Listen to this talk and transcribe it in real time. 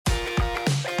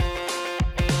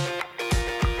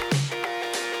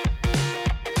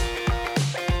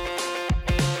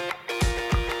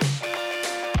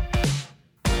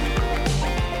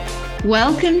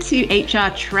Welcome to HR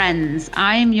Trends.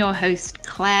 I am your host,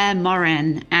 Claire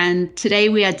Morin, and today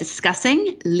we are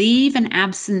discussing leave and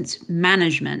absence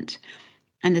management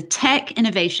and the tech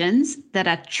innovations that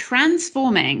are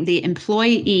transforming the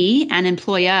employee and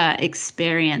employer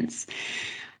experience.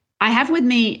 I have with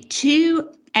me two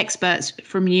experts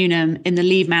from Unum in the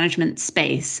leave management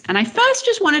space. And I first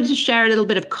just wanted to share a little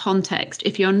bit of context.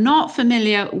 If you're not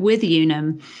familiar with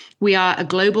Unum, we are a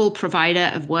global provider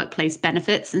of workplace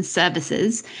benefits and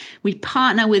services. We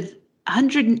partner with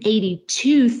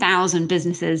 182,000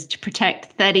 businesses to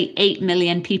protect 38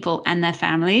 million people and their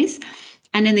families.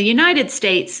 And in the United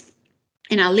States,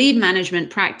 in our leave management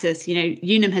practice,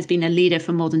 Unum has been a leader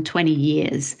for more than 20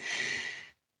 years.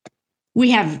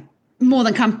 We have more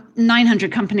than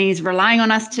 900 companies relying on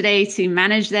us today to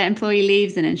manage their employee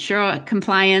leaves and ensure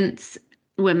compliance.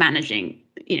 We're managing,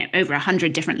 over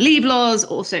 100 different leave laws,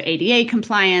 also ADA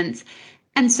compliance,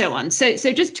 and so on. So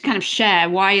just to kind of share,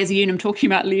 why is Unum talking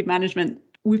about leave management?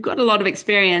 We've got a lot of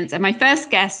experience, and my first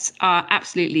guests are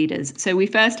absolute leaders. So we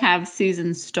first have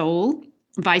Susan Stoll,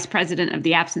 Vice President of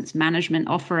the Absence Management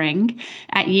offering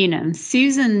at Unum.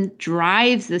 Susan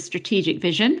drives the strategic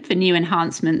vision for new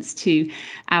enhancements to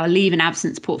our leave and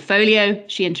absence portfolio.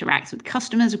 She interacts with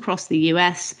customers across the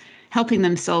US, helping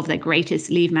them solve their greatest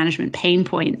leave management pain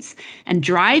points and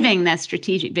driving their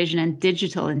strategic vision and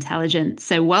digital intelligence.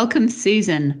 So welcome,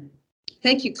 Susan.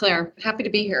 Thank you, Claire. Happy to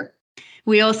be here.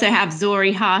 We also have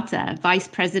Zori Harter, Vice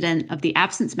President of the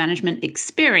Absence Management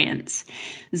Experience.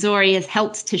 Zori has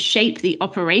helped to shape the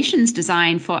operations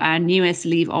design for our newest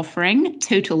leave offering,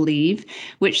 Total Leave,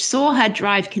 which saw her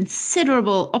drive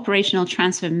considerable operational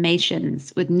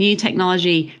transformations with new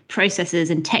technology,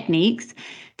 processes, and techniques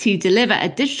to deliver a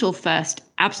digital-first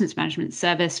absence management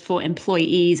service for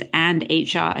employees and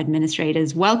HR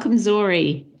administrators. Welcome,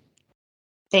 Zori.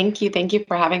 Thank you. Thank you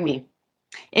for having me.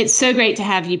 It's so great to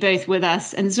have you both with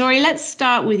us. And Zori, let's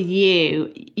start with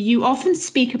you. You often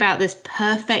speak about this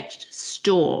perfect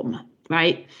storm,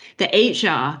 right? That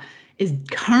HR is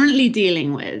currently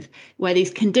dealing with, where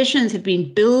these conditions have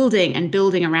been building and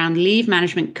building around leave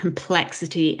management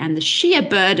complexity and the sheer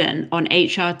burden on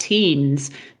HR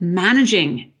teams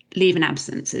managing leave and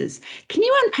absences. Can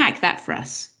you unpack that for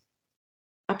us?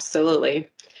 Absolutely.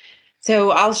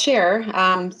 So I'll share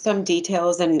some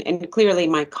details, and clearly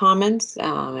my comments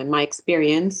and my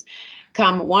experience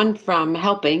come one from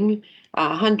helping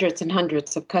hundreds and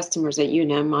hundreds of customers at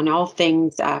Unum on all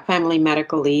things family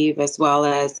medical leave, as well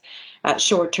as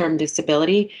short-term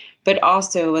disability, but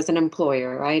also as an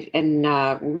employer, right?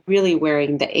 And really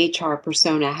wearing the HR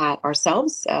persona hat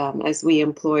ourselves as we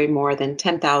employ more than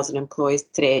 10,000 employees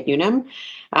today at Unum.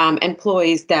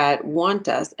 Employees that want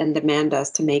us and demand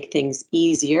us to make things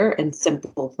easier and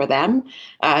simple for them,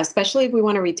 especially if we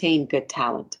want to retain good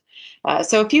talent.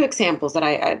 So a few examples that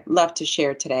I'd love to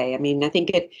share today. I mean, I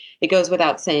think it goes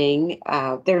without saying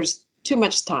there's too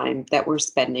much time that we're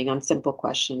spending on simple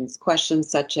questions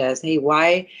such as, hey,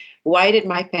 why did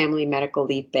my family medical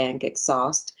leave bank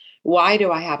exhaust? Why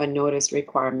do I have a notice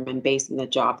requirement based on the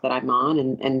job that I'm on,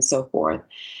 and so forth?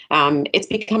 It's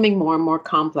becoming more and more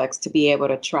complex to be able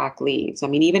to track leaves. I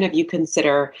mean, even if you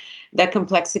consider the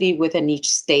complexity within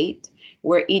each state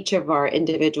where each of our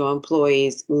individual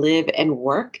employees live and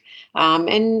work,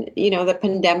 and the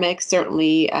pandemic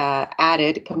certainly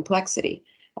added complexity.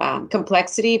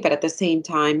 But at the same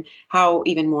time, how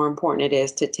even more important it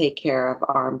is to take care of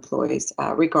our employees,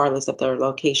 regardless of their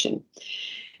location.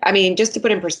 I mean, just to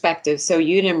put in perspective, so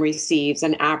Unum receives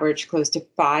an average close to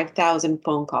 5,000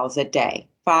 phone calls a day,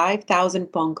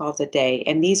 5,000 phone calls a day.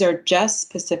 And these are just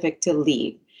specific to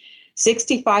leave.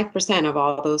 65% of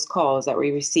all those calls that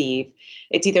we receive,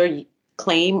 it's either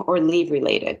claim or leave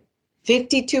related.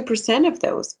 52% of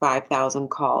those 5,000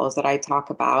 calls that I talk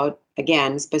about,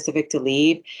 again, specific to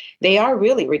leave, they are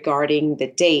really regarding the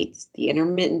dates, the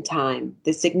intermittent time,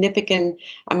 the significant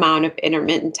amount of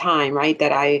intermittent time, right,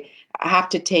 that I have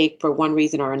to take for one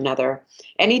reason or another.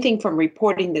 Anything from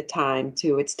reporting the time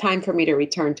to it's time for me to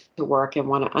return to work and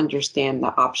want to understand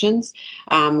the options,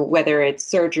 whether it's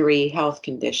surgery, health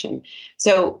condition.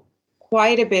 So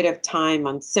quite a bit of time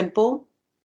on simple,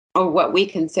 or what we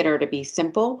consider to be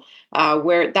simple,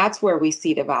 where we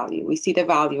see the value. We see the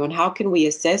value and how can we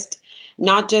assist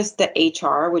not just the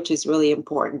HR, which is really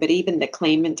important, but even the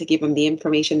claimant to give them the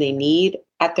information they need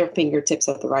at their fingertips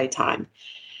at the right time.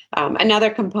 Another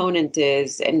component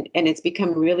is, and it's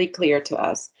become really clear to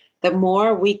us, the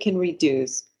more we can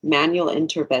reduce manual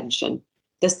intervention,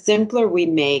 the simpler we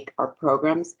make our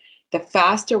programs, the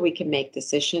faster we can make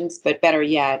decisions, but better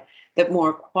yet, the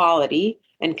more quality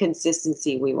and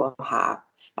consistency we will have.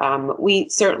 We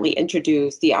certainly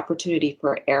introduce the opportunity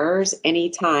for errors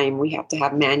anytime we have to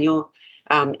have manual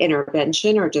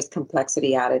intervention or just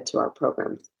complexity added to our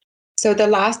programs. So the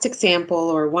last example,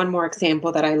 or one more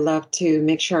example that I love to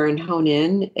make sure and hone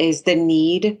in, is the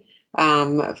need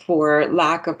for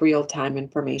lack of real-time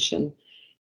information.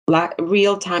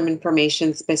 Real-time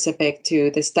information specific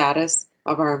to the status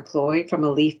of our employee from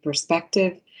a leave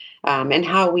perspective, and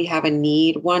how we have a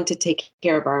need, one, to take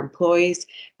care of our employees,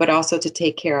 but also to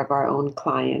take care of our own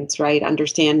clients, right?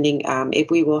 Understanding if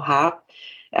we will have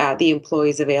the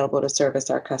employees available to service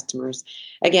our customers.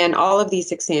 Again, all of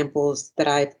these examples that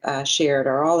I've shared,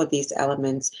 or all of these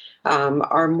elements,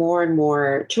 are more and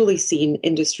more truly seen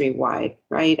industry-wide,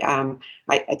 right?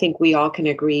 I think we all can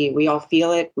agree, we all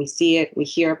feel it, we see it, we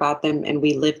hear about them, and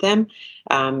we live them.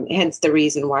 Hence the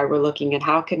reason why we're looking at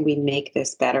how can we make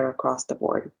this better across the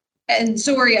board. And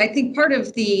Zori, I think part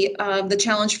of the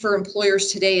challenge for employers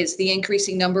today is the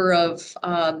increasing number of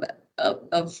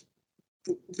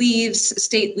leaves,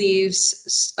 state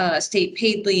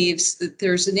paid leaves.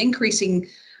 There's an increasing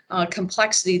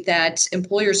complexity that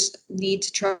employers need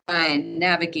to try and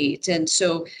navigate. And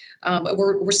so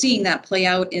we're seeing that play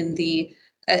out in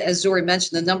as Zori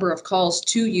mentioned, the number of calls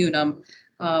to Unum,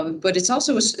 but it's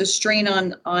also a strain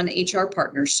on HR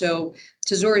partners. So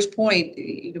to Zori's point,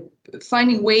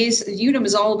 finding ways, Unum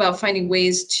is all about finding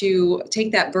ways to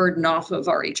take that burden off of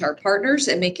our HR partners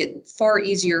and make it far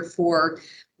easier for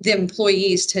the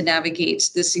employees to navigate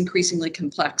this increasingly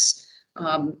complex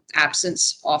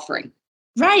absence offering.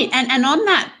 Right. And on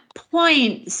that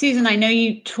point, Susan, I know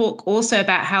you talk also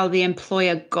about how the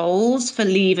employer goals for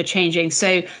leave are changing.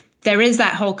 So there is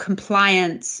that whole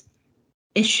compliance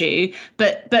issue,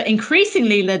 but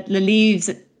increasingly the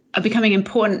leaves are becoming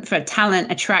important for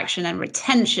talent attraction and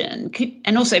retention,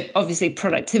 and also obviously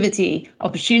productivity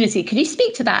opportunity. Could you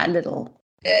speak to that a little?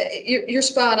 You're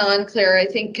spot on, Claire. I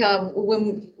think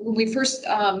when we first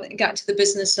got to the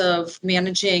business of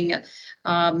managing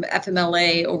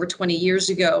FMLA over 20 years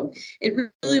ago, it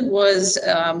really was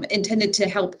intended to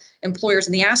help employers.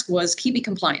 And the ask was, keep me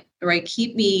compliant, right?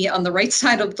 Keep me on the right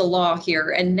side of the law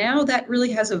here. And now that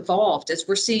really has evolved as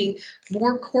we're seeing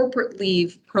more corporate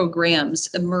leave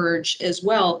programs emerge as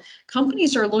well.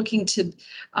 Companies are looking to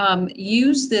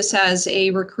use this as a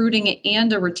recruiting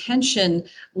and a retention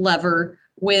lever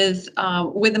with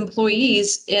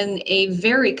employees in a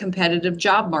very competitive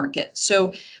job market.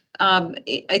 So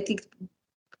I think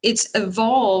it's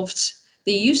evolved.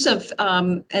 The use of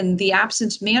and the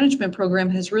absence management program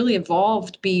has really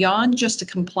evolved beyond just a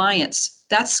compliance.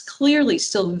 That's clearly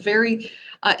still very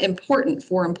important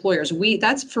for employers.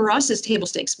 That's for us is table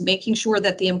stakes, making sure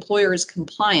that the employer is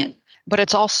compliant. But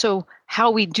it's also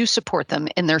how we do support them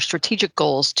in their strategic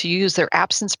goals to use their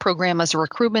absence program as a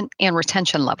recruitment and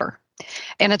retention lever.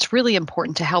 And it's really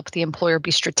important to help the employer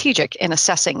be strategic in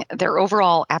assessing their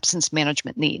overall absence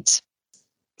management needs.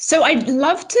 So I'd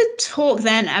love to talk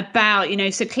then about,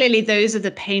 so clearly those are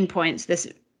the pain points,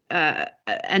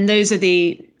 and those are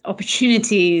the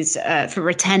opportunities for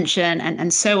retention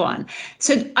and so on.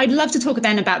 So I'd love to talk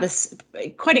then about this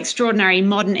quite extraordinary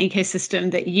modern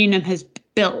ecosystem that Unum has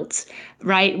built,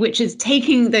 right, which is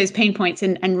taking those pain points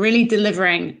and really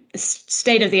delivering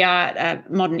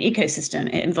state-of-the-art modern ecosystem.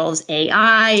 It involves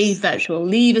AI, virtual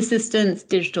leave assistance,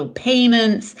 digital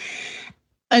payments,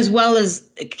 as well as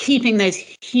keeping those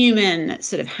human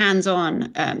sort of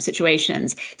hands-on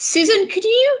situations. Susan, could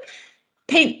you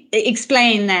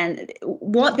explain then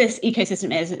what this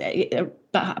ecosystem is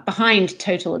behind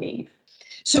Total Leave?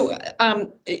 So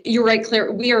you're right,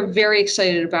 Claire. We are very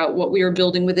excited about what we are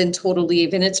building within Total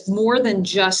Leave, and it's more than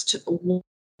just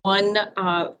one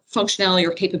functionality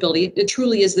or capability. It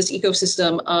truly is this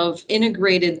ecosystem of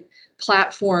integrated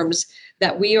platforms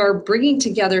that we are bringing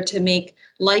together to make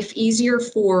life easier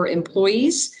for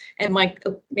employees and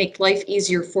make life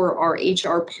easier for our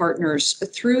HR partners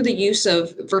through the use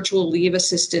of virtual leave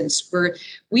assistance, where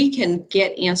we can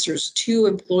get answers to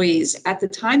employees at the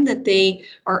time that they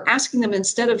are asking them,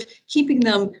 instead of keeping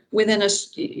them within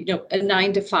a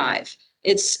 9 to 5.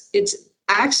 It's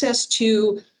access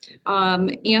to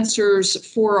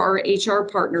answers for our HR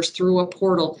partners through a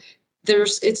portal.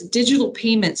 It's digital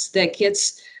payments that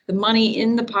gets the money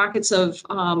in the pockets of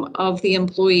the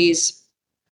employees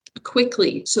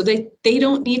quickly, so they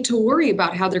don't need to worry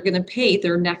about how they're going to pay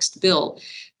their next bill.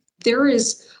 There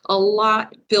is a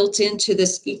lot built into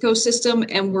this ecosystem,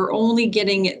 and we're only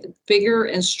getting it bigger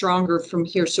and stronger from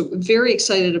here. So very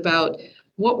excited about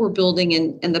what we're building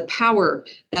and the power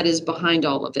that is behind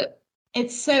all of it.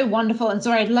 It's so wonderful. And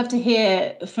Zori, I'd love to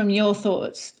hear from your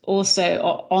thoughts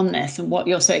also on this and what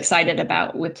you're so excited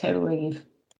about with Total Leave.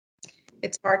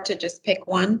 It's hard to just pick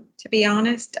one, to be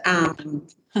honest.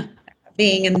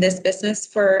 Being in this business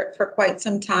for quite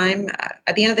some time,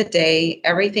 at the end of the day,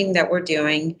 everything that we're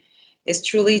doing is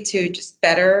truly to just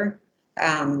better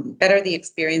the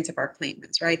experience of our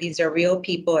claimants, right? These are real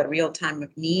people at real time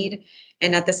of need,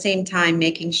 and at the same time,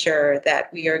 making sure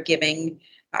that we are giving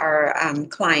our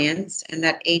clients and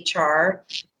that HR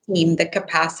team the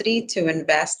capacity to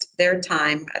invest their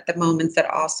time at the moments that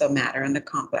also matter in the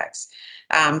complex.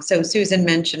 So Susan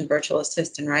mentioned virtual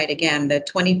assistant, right? Again, the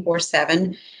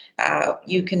 24/7.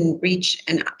 You can reach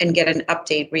and get an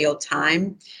update real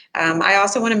time. I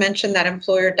also want to mention that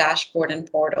employer dashboard and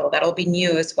portal. That'll be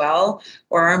new as well,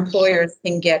 where our employers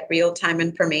can get real time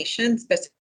information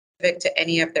specific to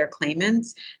any of their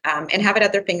claimants and have it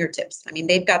at their fingertips. I mean,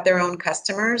 they've got their own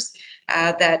customers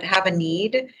that have a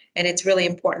need, and it's really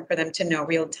important for them to know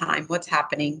real time what's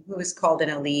happening, who is called in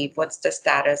a leave, what's the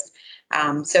status.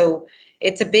 So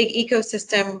it's a big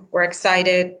ecosystem. We're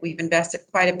excited. We've invested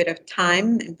quite a bit of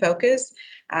time and focus.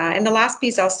 And the last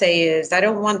piece I'll say is I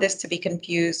don't want this to be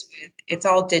confused with it's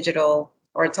all digital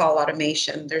or it's all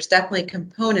automation. There's definitely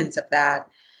components of that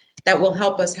will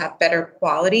help us have better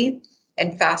quality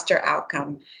and faster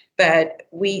outcome. But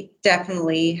we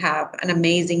definitely have an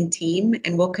amazing team,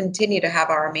 and we'll continue to have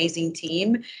our amazing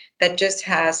team that just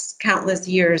has countless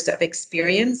years of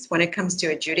experience when it comes to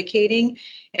adjudicating.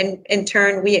 And in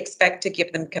turn, we expect to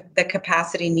give them the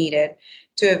capacity needed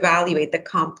to evaluate the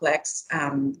complex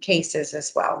cases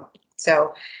as well.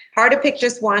 So hard to pick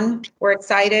just one. We're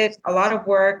excited, a lot of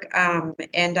work.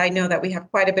 And I know that we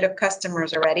have quite a bit of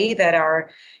customers already that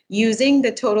are using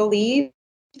the Total Leave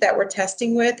that we're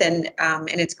testing with, and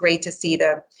it's great to see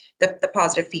the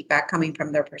positive feedback coming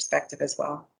from their perspective as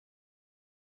well.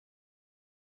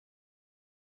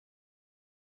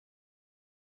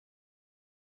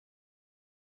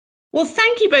 Well,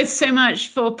 thank you both so much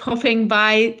for popping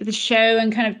by the show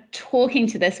and kind of talking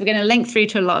to this. We're going to link through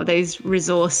to a lot of those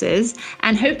resources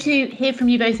and hope to hear from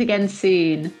you both again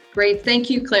soon. Great. Thank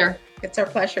you, Claire. It's our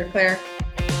pleasure, Claire.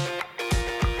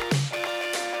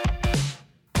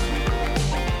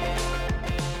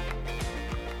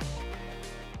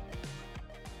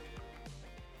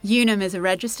 Unum is a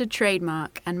registered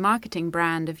trademark and marketing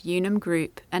brand of Unum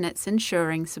Group and its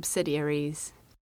insuring subsidiaries.